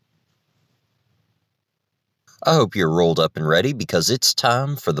I hope you're rolled up and ready because it's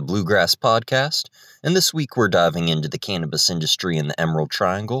time for the Bluegrass podcast, and this week we're diving into the cannabis industry in the Emerald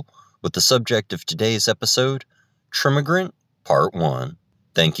Triangle with the subject of today's episode, Trimmigrant, Part 1.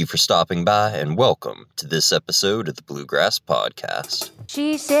 Thank you for stopping by and welcome to this episode of the Bluegrass podcast.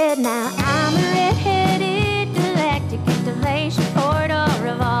 She said, now I'm a red-headed galactic installation portal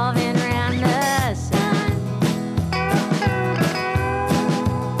revolving around the sun.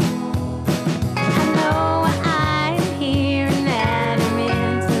 I know I'm here and that it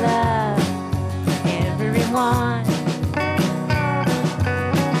means to love everyone.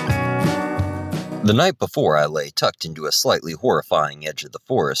 The night before, I lay tucked into a slightly horrifying edge of the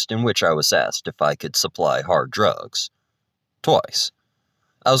forest in which I was asked if I could supply hard drugs. Twice.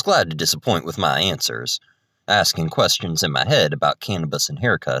 I was glad to disappoint with my answers. Asking questions in my head about cannabis and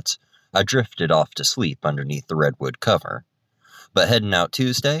haircuts, I drifted off to sleep underneath the redwood cover. But heading out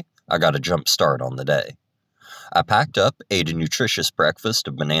Tuesday, I got a jump start on the day. I packed up, ate a nutritious breakfast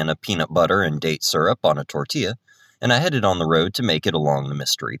of banana, peanut butter, and date syrup on a tortilla, and I headed on the road to make it along the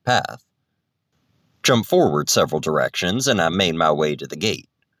mystery path. Jumped forward several directions, and I made my way to the gate.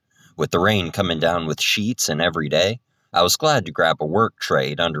 With the rain coming down with sheets and every day, I was glad to grab a work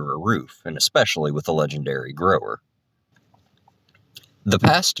trade under a roof, and especially with a legendary grower. The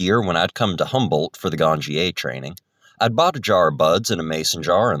past year, when I'd come to Humboldt for the Ganjier training, I'd bought a jar of buds and a mason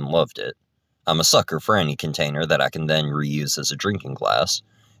jar and loved it. I'm a sucker for any container that I can then reuse as a drinking glass,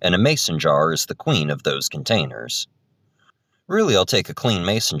 and a mason jar is the queen of those containers. Really, I'll take a clean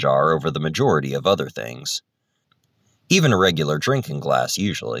mason jar over the majority of other things. Even a regular drinking glass,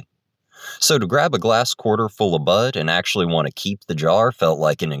 usually. So to grab a glass quarter full of bud and actually want to keep the jar felt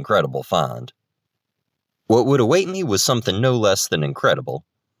like an incredible find. What would await me was something no less than incredible.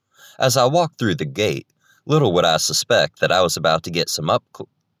 As I walked through the gate, little would I suspect that I was about to get some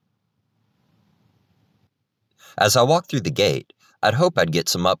As I walked through the gate, I'd hope I'd get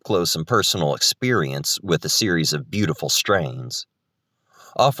some up-close and personal experience with a series of beautiful strains.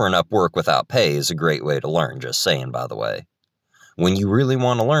 Offering up work without pay is a great way to learn, just saying, by the way. When you really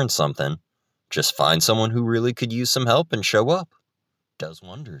want to learn something, just find someone who really could use some help and show up. Does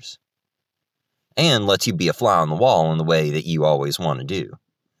wonders. And lets you be a fly on the wall in the way that you always want to do.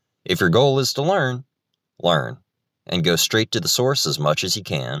 If your goal is to learn, and go straight to the source as much as you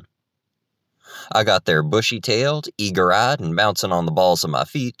can. I got there bushy-tailed, eager-eyed, and bouncing on the balls of my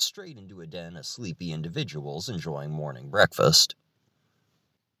feet straight into a den of sleepy individuals enjoying morning breakfast.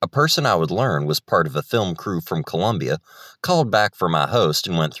 A person I would learn was part of a film crew from Colombia, called back for my host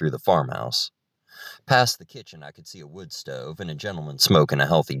and went through the farmhouse. Past the kitchen I could see a wood stove and a gentleman smoking a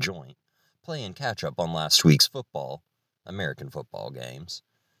healthy joint, playing catch-up on last week's American football games,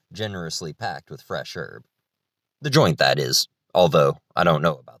 generously packed with fresh herb. The joint, that is, although I don't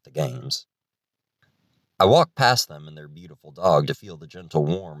know about the games. I walked past them and their beautiful dog to feel the gentle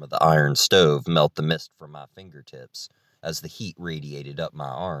warmth of the iron stove melt the mist from my fingertips as the heat radiated up my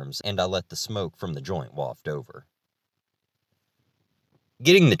arms and I let the smoke from the joint waft over.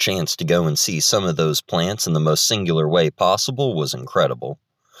 Getting the chance to go and see some of those plants in the most singular way possible was incredible.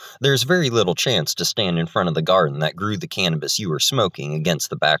 There's very little chance to stand in front of the garden that grew the cannabis you were smoking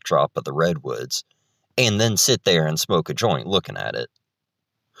against the backdrop of the redwoods, and then sit there and smoke a joint looking at it.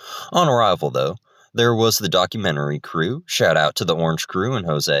 On arrival, though, there was the documentary crew, shout out to the Orange Crew and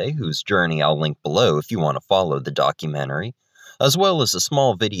Jose, whose journey I'll link below if you want to follow the documentary, as well as a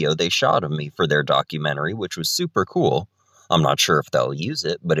small video they shot of me for their documentary, which was super cool. I'm not sure if they'll use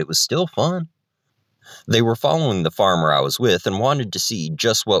it, but it was still fun. They were following the farmer I was with and wanted to see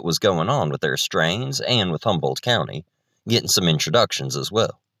just what was going on with their strains and with Humboldt County, getting some introductions as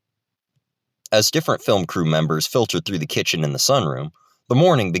well. As different film crew members filtered through the kitchen and the sunroom, the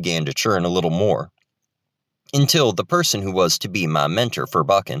morning began to churn a little more. Until the person who was to be my mentor for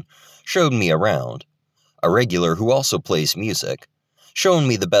bucking showed me around, a regular who also plays music, showing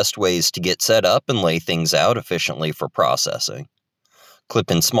me the best ways to get set up and lay things out efficiently for processing.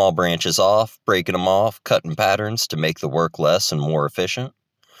 Clipping small branches off, breaking them off, cutting patterns to make the work less and more efficient.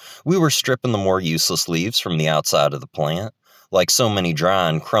 We were stripping the more useless leaves from the outside of the plant, like so many dry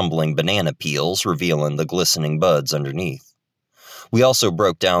and crumbling banana peels revealing the glistening buds underneath. We also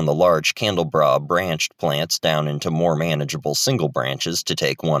broke down the large candelabra branched plants down into more manageable single branches to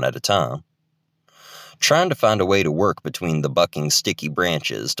take one at a time. Trying to find a way to work between the bucking sticky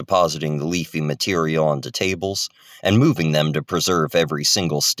branches, depositing the leafy material onto tables, and moving them to preserve every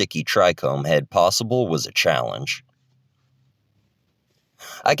single sticky trichome head possible was a challenge.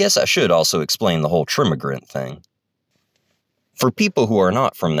 I guess I should also explain the whole Trimmigrant thing. For people who are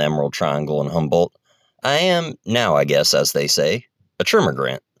not from the Emerald Triangle and Humboldt, I am, now I guess as they say, a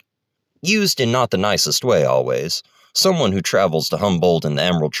Trimmigrant. Used in not the nicest way always. Someone who travels to Humboldt and the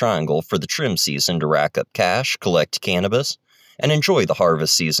Emerald Triangle for the trim season to rack up cash, collect cannabis, and enjoy the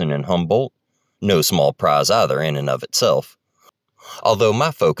harvest season in Humboldt. No small prize either in and of itself. Although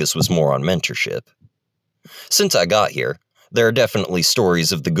my focus was more on mentorship. Since I got here, there are definitely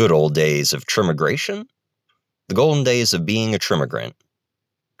stories of the good old days of trimmigration. The golden days of being a trimmigrant.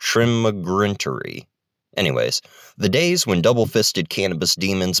 Trimmigrantery. Anyways, the days when double-fisted cannabis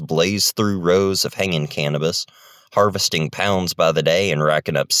demons blaze through rows of hanging cannabis, harvesting pounds by the day and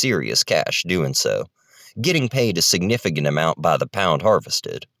racking up serious cash doing so, getting paid a significant amount by the pound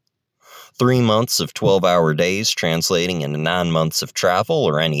harvested. 3 months of 12-hour days translating into 9 months of travel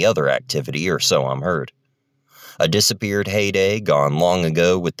or any other activity, or so I'm heard. A disappeared heyday gone long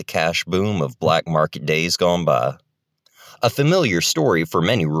ago with the cash boom of black market days gone by. A familiar story for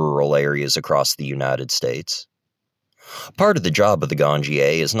many rural areas across the United States. Part of the job of the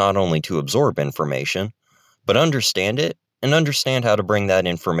ganjier is not only to absorb information, but understand it and understand how to bring that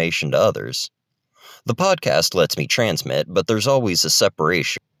information to others. The podcast lets me transmit, but there's always a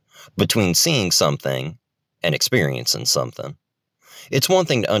separation between seeing something and experiencing something. It's one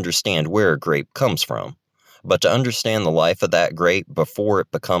thing to understand where a grape comes from, but to understand the life of that grape before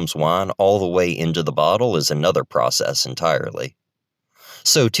it becomes wine all the way into the bottle is another process entirely.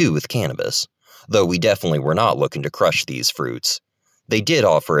 So too with cannabis, though we definitely were not looking to crush these fruits. They did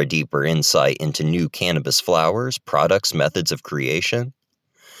offer a deeper insight into new cannabis flowers, products, methods of creation.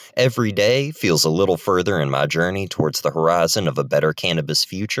 Every day feels a little further in my journey towards the horizon of a better cannabis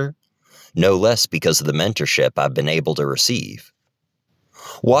future, no less because of the mentorship I've been able to receive.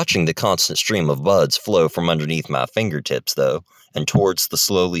 Watching the constant stream of buds flow from underneath my fingertips, though, and towards the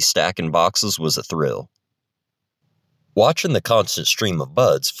slowly stacking boxes was a thrill. Watching the constant stream of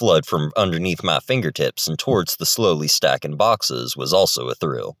buds flood from underneath my fingertips and towards the slowly stacking boxes was also a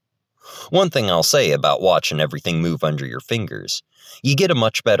thrill. One thing I'll say about watching everything move under your fingers, you get a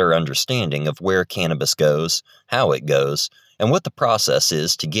much better understanding of where cannabis goes, how it goes, and what the process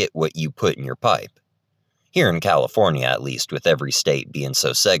is to get what you put in your pipe. Here in California, at least, with every state being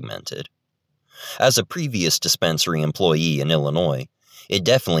so segmented. As a previous dispensary employee in Illinois, it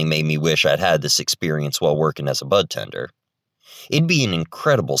definitely made me wish I'd had this experience while working as a bud tender. It'd be an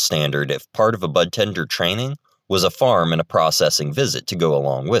incredible standard if part of a bud tender training was a farm and a processing visit to go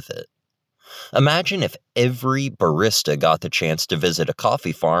along with it. Imagine if every barista got the chance to visit a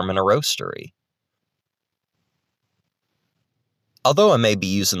coffee farm and a roastery. Although I may be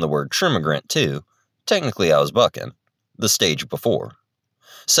using the word trimmigrant too, technically I was bucking, the stage before,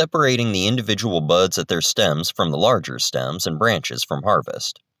 separating the individual buds at their stems from the larger stems and branches from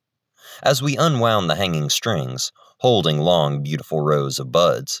harvest. As we unwound the hanging strings, holding long, beautiful rows of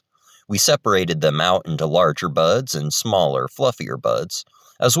buds, we separated them out into larger buds and smaller, fluffier buds,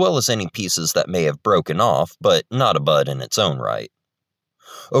 as well as any pieces that may have broken off, but not a bud in its own right.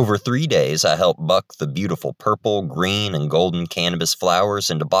 Over 3 days, I helped buck the beautiful purple, green, and golden cannabis flowers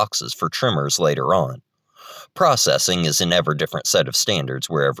into boxes for trimmers later on. Processing is an ever-different set of standards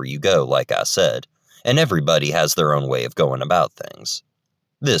wherever you go, like I said, and everybody has their own way of going about things.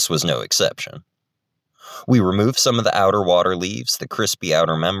 This was no exception. We removed some of the outer water leaves, the crispy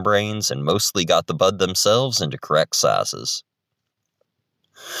outer membranes, and mostly got the bud themselves into correct sizes.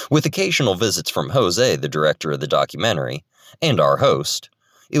 With occasional visits from Jose, the director of the documentary, and our host,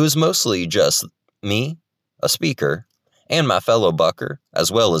 it was mostly just me, a speaker, and my fellow bucker,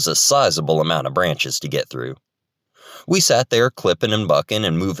 as well as a sizable amount of branches to get through. We sat there clipping and bucking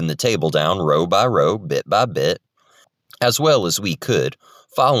and moving the table down row by row, bit by bit, as well as we could,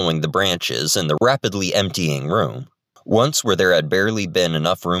 following the branches in the rapidly emptying room. Once where there had barely been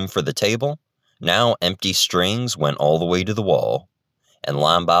enough room for the table, now empty strings went all the way to the wall, and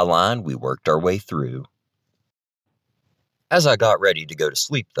line by line we worked our way through. As I got ready to go to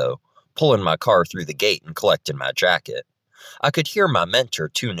sleep, though, pulling my car through the gate and collecting my jacket, I could hear my mentor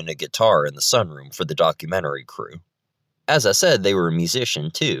tuning a guitar in the sunroom for the documentary crew. As I said, they were a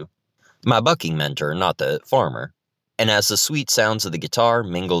musician, too. My bucking mentor, not the farmer. And as the sweet sounds of the guitar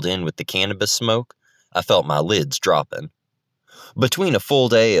mingled in with the cannabis smoke, I felt my lids dropping. Between a full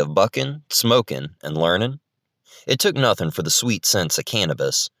day of bucking, smoking, and learning, it took nothing for the sweet scents of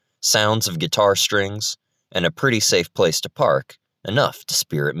cannabis, sounds of guitar strings, and a pretty safe place to park, enough to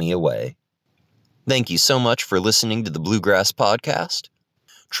spirit me away. Thank you so much for listening to the Bluegrass Podcast.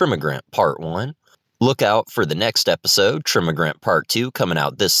 Trimmigrant Part 1. Look out for the next episode, Trimmigrant Part 2, coming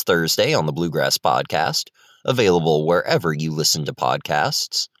out this Thursday on the Bluegrass Podcast, available wherever you listen to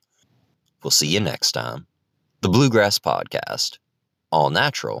podcasts. We'll see you next time. The Bluegrass Podcast. All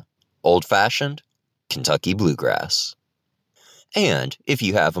natural, old-fashioned, Kentucky bluegrass. And, if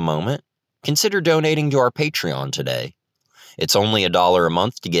you have a moment, consider donating to our Patreon today. It's only $1 a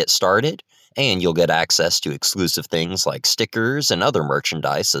month to get started, and you'll get access to exclusive things like stickers and other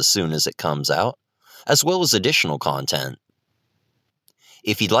merchandise as soon as it comes out, as well as additional content.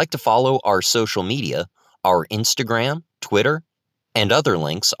 If you'd like to follow our social media, our Instagram, Twitter, and other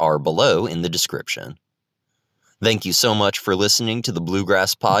links are below in the description. Thank you so much for listening to the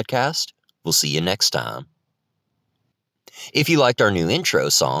Bluegrass Podcast. We'll see you next time. If you liked our new intro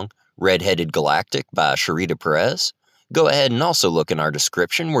song, Red-Headed Galactic by Sharita Perez, go ahead and also look in our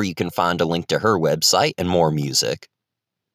description where you can find a link to her website and more music.